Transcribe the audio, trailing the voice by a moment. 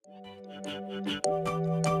Like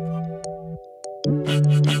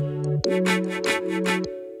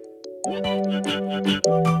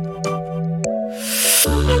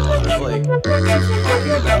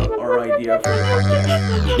talking about our idea for the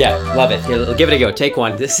podcast. Yeah, love it. Here, give it a go. Take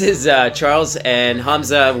one. This is Charles and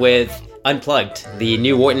Hamza with Unplugged, the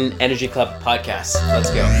new Wharton Energy Club podcast.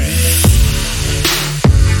 Let's go.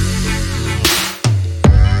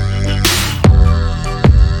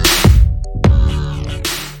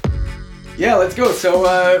 Yeah, let's go.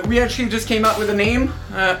 So we actually just came out with a name,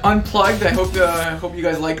 Unplugged. I hope you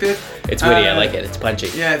guys liked it. It's witty. I like it. It's punchy.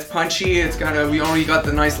 Yeah, it's punchy. We already got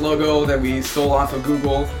the nice logo that we stole off of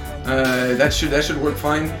Google. That should work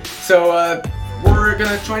fine. So we're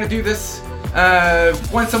gonna try to do this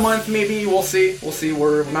once a month, maybe. We'll see.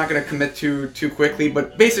 We're not gonna commit too quickly,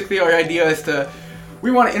 but basically our idea is we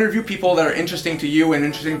want to interview people that are interesting to you and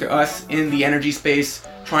interesting to us in the energy space,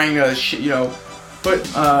 trying to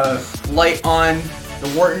put light on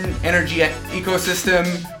the Wharton energy ecosystem.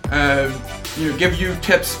 Give you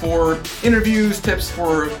tips for interviews, tips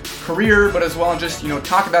for career, but as well just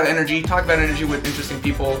talk about energy with interesting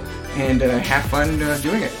people, and have fun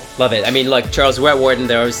doing it. Love it. I mean, look, Charles, we're at Wharton.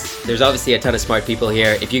 There's obviously a ton of smart people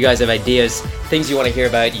here. If you guys have ideas, things you want to hear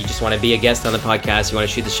about, you just want to be a guest on the podcast, you want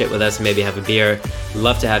to shoot the shit with us, maybe have a beer,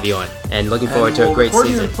 love to have you on. And looking forward to a great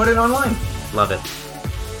season. And put it online. Love it.